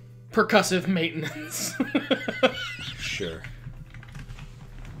 Percussive maintenance. Sure.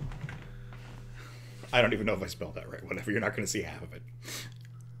 I don't even know if I spelled that right. Whatever, you're not going to see half of it.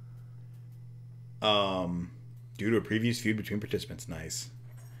 Due to a previous feud between participants. Nice.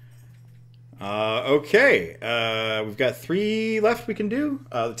 Okay. We've got 3 left we can do.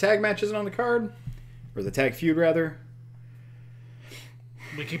 The tag match isn't on the card. Or the tag feud, rather.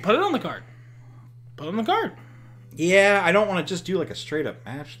 We can put it on the card. Put it on the card. Yeah, I don't want to just do like a straight up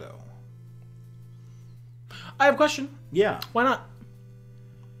match, though. I have a question. Yeah. Why not?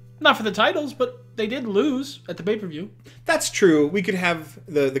 Not for the titles, but they did lose at the pay-per-view. That's true. We could have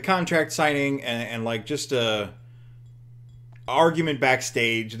the contract signing and like just a argument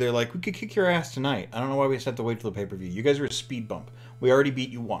backstage. They're like, we could kick your ass tonight. I don't know why we just have to wait for the pay-per-view. You guys are a speed bump. We already beat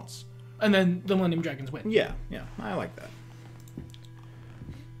you once. And then the Millennium Dragons win. Yeah. I like that.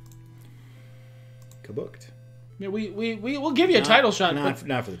 Kabooked. Yeah, we'll give you a title shot.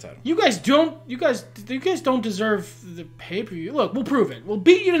 Not for the title. You guys don't deserve the pay-per-view. Look, we'll prove it. We'll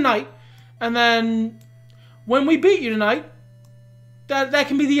beat you tonight, and then when we beat you tonight, that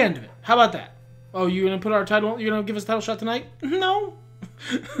can be the end of it. How about that? Oh, you're gonna put our title? You're gonna give us a title shot tonight? No.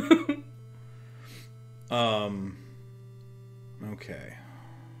 Okay.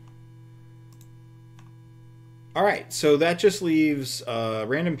 All right, so that just leaves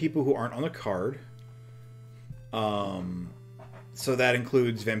random people who aren't on the card. So that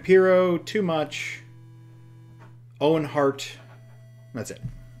includes Vampiro, Too Much, Owen Hart. That's it.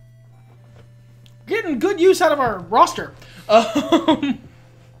 Getting good use out of our roster. I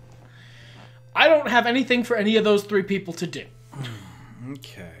don't have anything for any of those 3 people to do.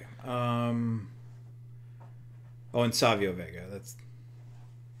 Okay. Oh, and Savio Vega. That's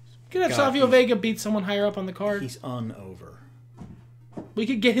Could have Savio Vega beat someone higher up on the card. He's unover. We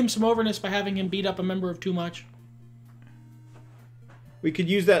could get him some overness by having him beat up a member of Too Much. We could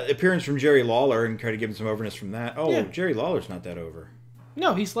use that appearance from Jerry Lawler and try to give him some overness from that. Oh, yeah. Jerry Lawler's not that over.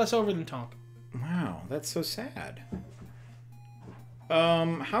 No, he's less over than Tonk. Wow, that's so sad.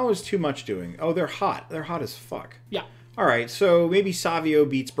 How is Too Much doing? Oh, they're hot. They're hot as fuck. Yeah. All right, so maybe Savio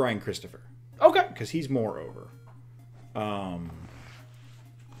beats Brian Christopher. Okay. Because he's more over.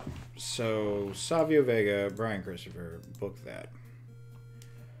 So Savio Vega, Brian Christopher, book that.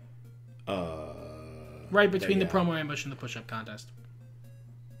 Right between the promo ambush and the push-up contest.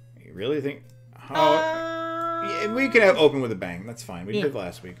 You really think? Yeah, we could have open with a bang. That's fine. We did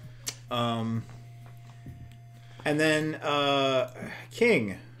last week. And then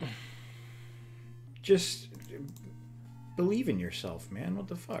King. Just believe in yourself, man. What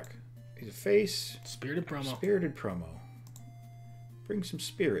the fuck? He's a face. Spirited promo. Spirited promo. Bring some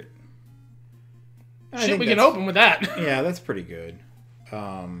spirit. Shit, we can open with that. Yeah, that's pretty good.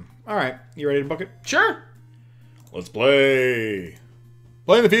 All right, you ready to book it? Sure. Let's play.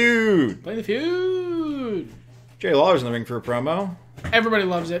 Playing the feud. Playing the feud. Jerry Lawler's in the ring for a promo. Everybody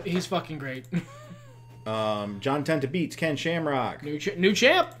loves it. He's fucking great. John Tenta beats Ken Shamrock. New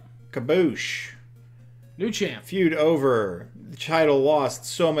champ. Kaboosh. New champ. Feud over. The title lost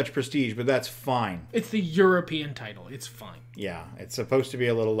so much prestige, but that's fine. It's the European title. It's fine. Yeah, it's supposed to be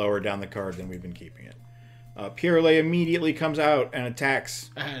a little lower down the card than we've been keeping it. Purelay immediately comes out and attacks.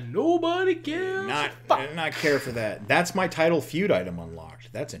 And nobody cares. Not care for that. That's my title feud item unlocked.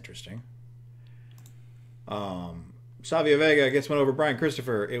 That's interesting. Savio Vega gets one over Brian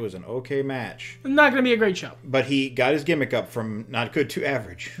Christopher. It was an okay match. Not going to be a great show. But he got his gimmick up from not good to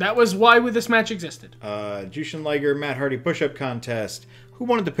average. That was why this match existed. Jushin Liger, Matt Hardy push-up contest. Who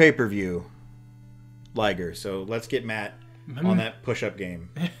wanted the pay-per-view? Liger. So let's get Matt on that push-up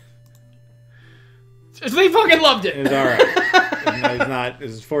game. They fucking loved it. It was all right. It's not.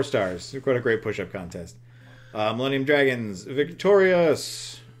 It's 4 stars. Quite a great push-up contest. Millennium Dragons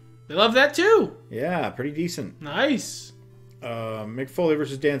victorious. They love that too. Yeah, pretty decent. Nice. Mick Foley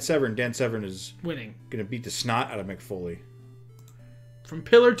versus Dan Severn. Dan Severn is winning. Gonna beat the snot out of Mick Foley. From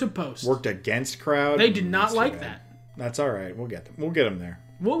pillar to post. Worked against crowd. They did not like that. That's all right. We'll get them. We'll get them there.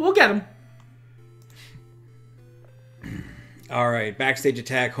 We'll get them. All right, backstage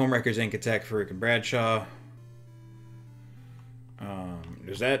attack, Homewreckers Inc. attack for Rick and Bradshaw.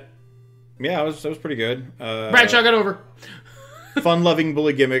 Was that? Yeah, that was pretty good. Bradshaw got over. Fun-loving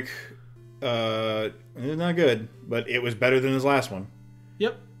bully gimmick. It was not good, but it was better than his last one.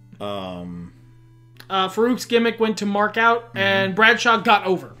 Yep. Farouk's gimmick went to mark out, and Bradshaw got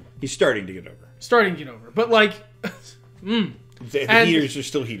over. He's starting to get over. But like, the heaters are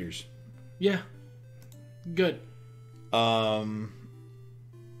still heaters. Yeah. Good. Oh,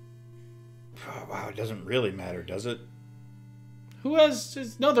 wow, it doesn't really matter, does it? Who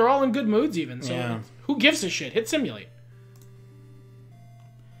has... No, they're all in good moods even, so yeah. Who gives a shit? Hit simulate.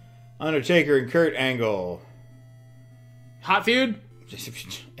 Undertaker and Kurt Angle. Hot feud?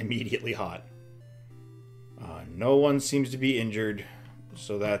 Immediately hot. No one seems to be injured,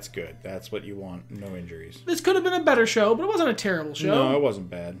 so that's good. That's what you want. No injuries. This could have been a better show, but it wasn't a terrible show. No, it wasn't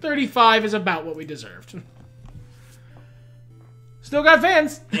bad. 35 is about what we deserved. Still got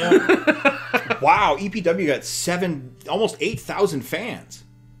fans. Yeah. Wow, EPW got almost 8,000 fans.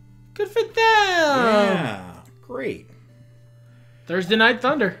 Good for them. Yeah, great. Thursday Night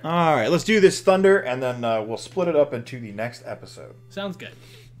Thunder. All right, let's do this Thunder, and then we'll split it up into the next episode. Sounds good.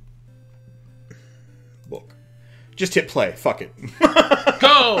 Book. Just hit play. Fuck it.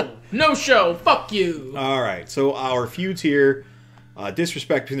 Go. No show. Fuck you. All right, so our feuds here.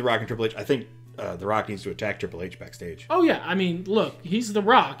 Disrespect between The Rock and Triple H. I think The Rock needs to attack Triple H backstage. Oh, yeah. I mean, look, he's The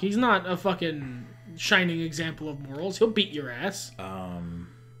Rock. He's not a fucking shining example of morals. He'll beat your ass.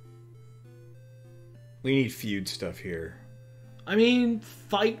 We need feud stuff here. I mean,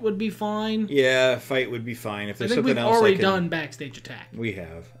 fight would be fine. Yeah, fight would be fine. If there's something else, we've already done backstage attack. We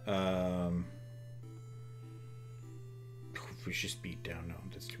have. We should just beat down. No,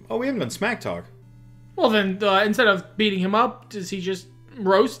 that's too much. Oh, we haven't done Smack Talk. Well, then, instead of beating him up, does he just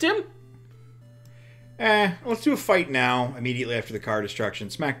roast him? Let's do a fight now, immediately after the car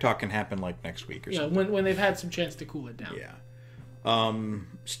destruction. Smack Talk can happen, like, next week or something. Yeah, when they've had some chance to cool it down. Yeah.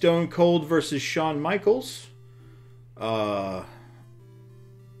 Stone Cold versus Shawn Michaels.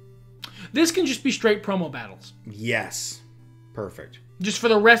 This can just be straight promo battles. Yes. Perfect. Just for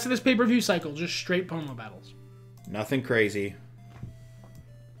the rest of this pay-per-view cycle, just straight promo battles. Nothing crazy.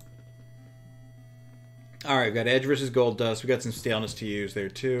 All right, we've got Edge versus Goldust. We got some staleness to use there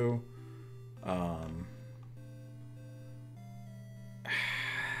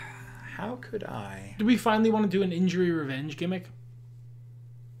How could I? Do we finally want to do an injury revenge gimmick?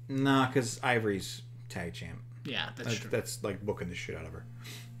 Nah, because Ivory's tag champ. Yeah, that's true. That's like booking the shit out of her.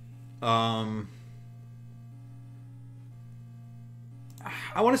 I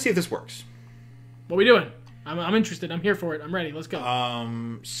want to see if this works. What are we doing? I'm interested. I'm here for it. I'm ready. Let's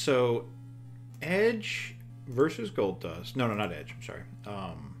go. So Edge versus Goldust. No, not Edge. I'm sorry.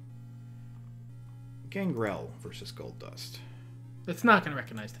 Gangrel versus Goldust. It's not going to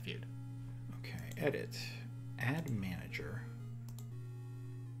recognize the feud. Okay, edit. Add manager.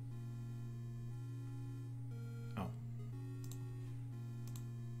 Oh.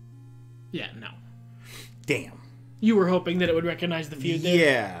 Yeah, no. Damn. You were hoping that it would recognize the feud there?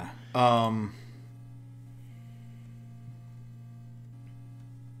 Yeah.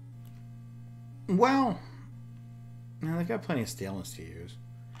 Well, now they've got plenty of staleness to use.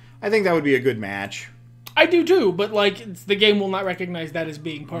 I think that would be a good match. I do too, but like the game will not recognize that as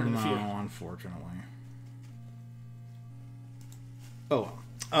being part of the feud. No, unfortunately. Oh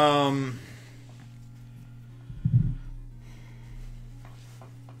well.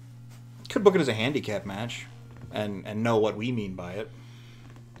 Could book it as a handicap match, and know what we mean by it.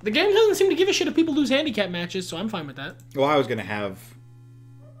 The game doesn't seem to give a shit if people lose handicap matches, so I'm fine with that. Well, I was gonna have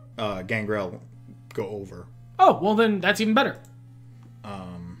Gangrel go over. Oh, well then that's even better.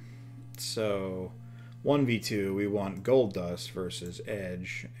 So 1v2, we want Goldust versus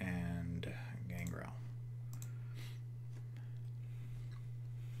Edge and Gangrel.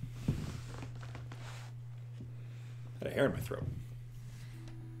 Had a hair in my throat.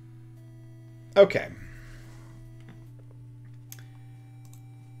 Okay.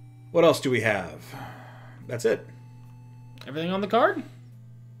 What else do we have? That's it. Everything on the card?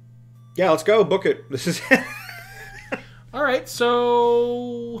 Yeah, let's go. Book it. This is it. All right,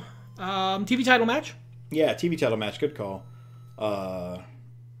 so TV title match? Yeah, TV title match. Good call.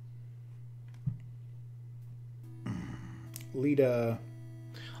 Lita.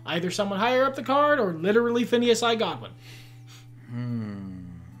 Either someone higher up the card or literally Phineas I. Godwin.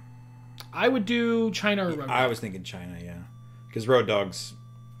 I would do China or Road Dogg. I was thinking China, yeah. Because Road Dogg's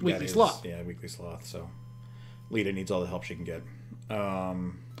Weekly Sloth. Yeah, Weekly Sloth. So Lita needs all the help she can get.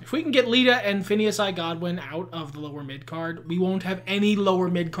 If we can get Lita and Phineas I. Godwin out of the lower mid card, we won't have any lower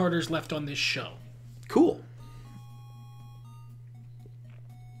mid carders left on this show. Cool.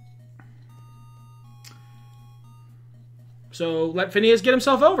 So let Phineas get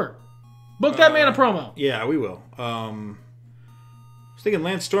himself over. Book that man a promo. Yeah, we will. I was thinking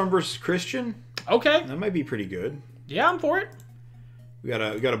Lance Storm versus Christian. Okay. That might be pretty good. Yeah, I'm for it. We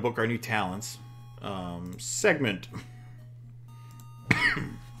gotta book our new talents. Segment.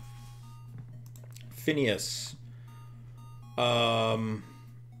 Phineas. We've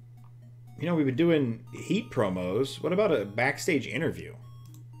been doing Heat promos. What about a backstage interview?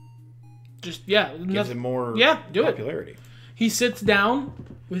 Just, yeah. Gives it more popularity. He sits down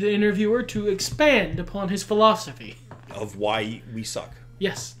with an interviewer to expand upon his philosophy. Of why we suck.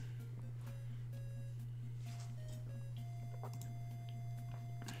 Yes.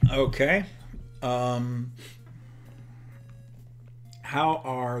 Okay. How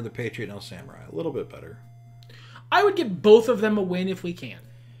are the Patriot and El Samurai? A little bit better. I would give both of them a win if we can.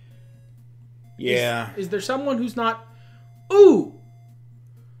 Yeah. Is there someone who's not... Ooh!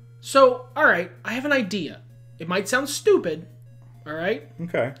 So, alright, I have an idea. It might sound stupid, alright?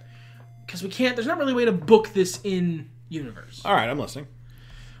 Okay. Because we can't... There's not really a way to book this in universe. Alright, I'm listening.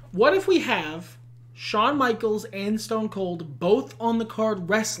 What if we have Shawn Michaels and Stone Cold both on the card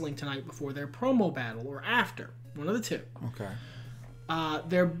wrestling tonight before their promo battle, or after? One of the two. Okay.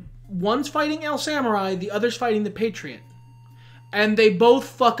 One's fighting El Samurai, the other's fighting the Patriot. And they both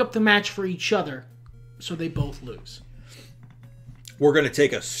fuck up the match for each other, so they both lose. We're going to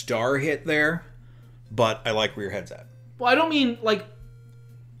take a star hit there, but I like where your head's at. Well, I don't mean, like,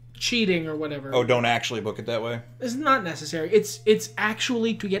 cheating or whatever. Oh, don't actually book it that way? It's not necessary. It's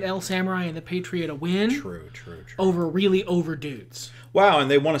actually to get El Samurai and the Patriot a win. True. Over really over dudes. Wow,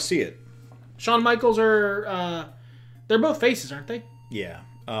 and they want to see it. Shawn Michaels are... they're both faces, aren't they? Yeah.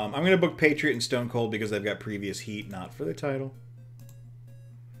 I'm going to book Patriot and Stone Cold because they've got previous heat, not for the title.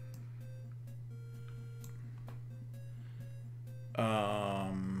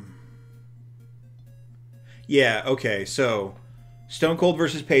 Yeah, okay, so Stone Cold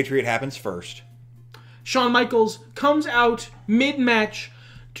versus Patriot happens first. Shawn Michaels comes out mid-match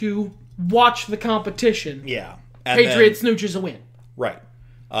to watch the competition. Yeah. Patriot snooches a win. Right.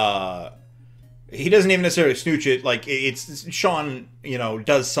 He doesn't even necessarily snooch it. Like, it's Shawn,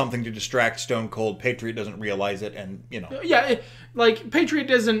 does something to distract Stone Cold. Patriot doesn't realize it, and, Yeah, Patriot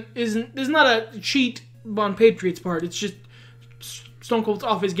there's not a cheat on Patriot's part. It's just Stone Cold's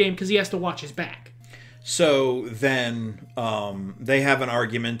off his game because he has to watch his back. So then they have an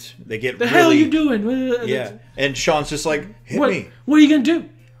argument. They get The hell are you doing? Yeah. And Sean's just like, hit me. What are you going to do?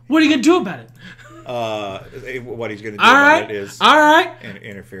 What are you going to do about it? What he's going to do about it is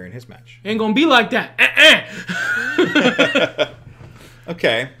interfere in his match. Ain't going to be like that.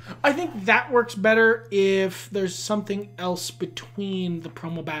 Okay. I think that works better if there's something else between the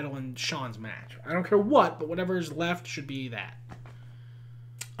promo battle and Sean's match. I don't care what, but whatever is left should be that.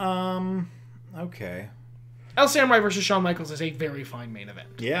 Okay. El Samurai versus Shawn Michaels is a very fine main event.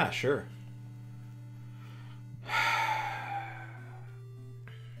 Yeah, sure.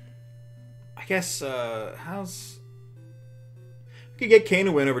 I guess, we could get Kane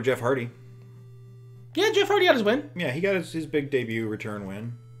to win over Jeff Hardy. Yeah, Jeff Hardy got his win. Yeah, he got his big debut return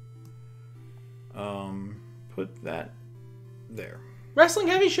win. Put that there. Wrestling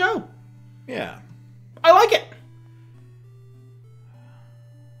heavy show. Yeah. I like it.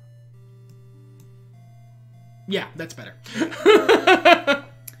 Yeah, that's better.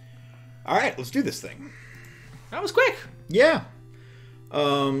 All right, let's do this thing. That was quick. Yeah.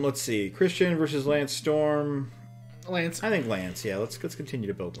 Let's see. Christian versus Lance Storm. Lance. I think Lance. Yeah, let's continue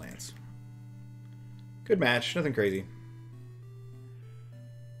to build Lance. Good match. Nothing crazy.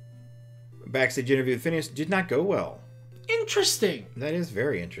 Backstage interview with Phineas did not go well. Interesting. That is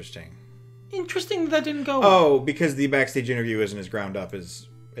very interesting. Interesting that didn't go well. Oh, because the backstage interview isn't as ground up as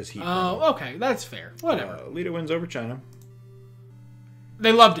he. Oh, okay. That's fair. Whatever. Lita wins over Chyna.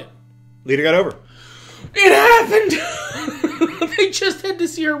 They loved it. Lita got over. It happened! They just had to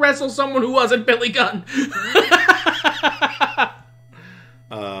see her wrestle someone who wasn't Billy Gunn.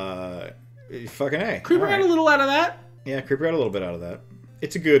 Fucking A. Creeper got a little out of that. Yeah, Creeper got a little bit out of that.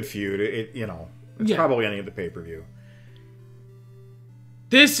 It's a good feud. It's probably going to get the pay-per-view.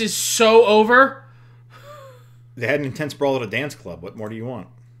 This is so over. They had an intense brawl at a dance club. What more do you want?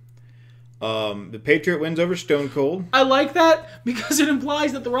 The Patriot wins over Stone Cold. I like that because it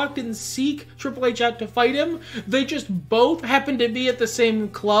implies that The Rock didn't seek Triple H out to fight him. They just both happened to be at the same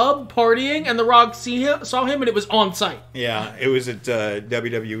club partying, and The Rock saw him, and it was on site. Yeah, it was at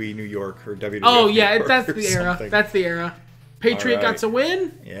WWE New York or WWF. Oh yeah, New York that's the era. Something. That's the era. Patriot got to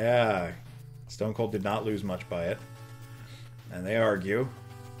win. Yeah, Stone Cold did not lose much by it, and they argue.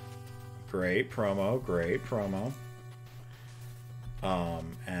 Great promo. Great promo.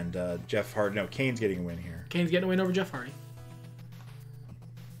 And Jeff Hardy. No, Kane's getting a win here. Kane's getting a win over Jeff Hardy.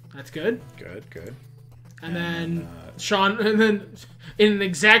 That's good. Good. And then Sean, and then in an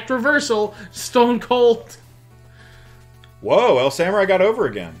exact reversal, Stone Cold. Whoa, El Samurai got over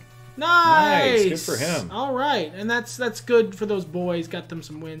again. Nice. Good for him. All right, and that's good for those boys. Got them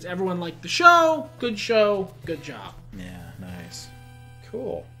some wins. Everyone liked the show. Good show. Good job. Yeah, nice.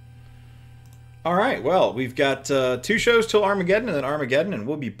 Cool. All right, well, we've got 2 shows till Armageddon and then Armageddon, and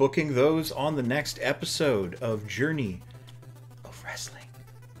we'll be booking those on the next episode of Journey of Wrestling.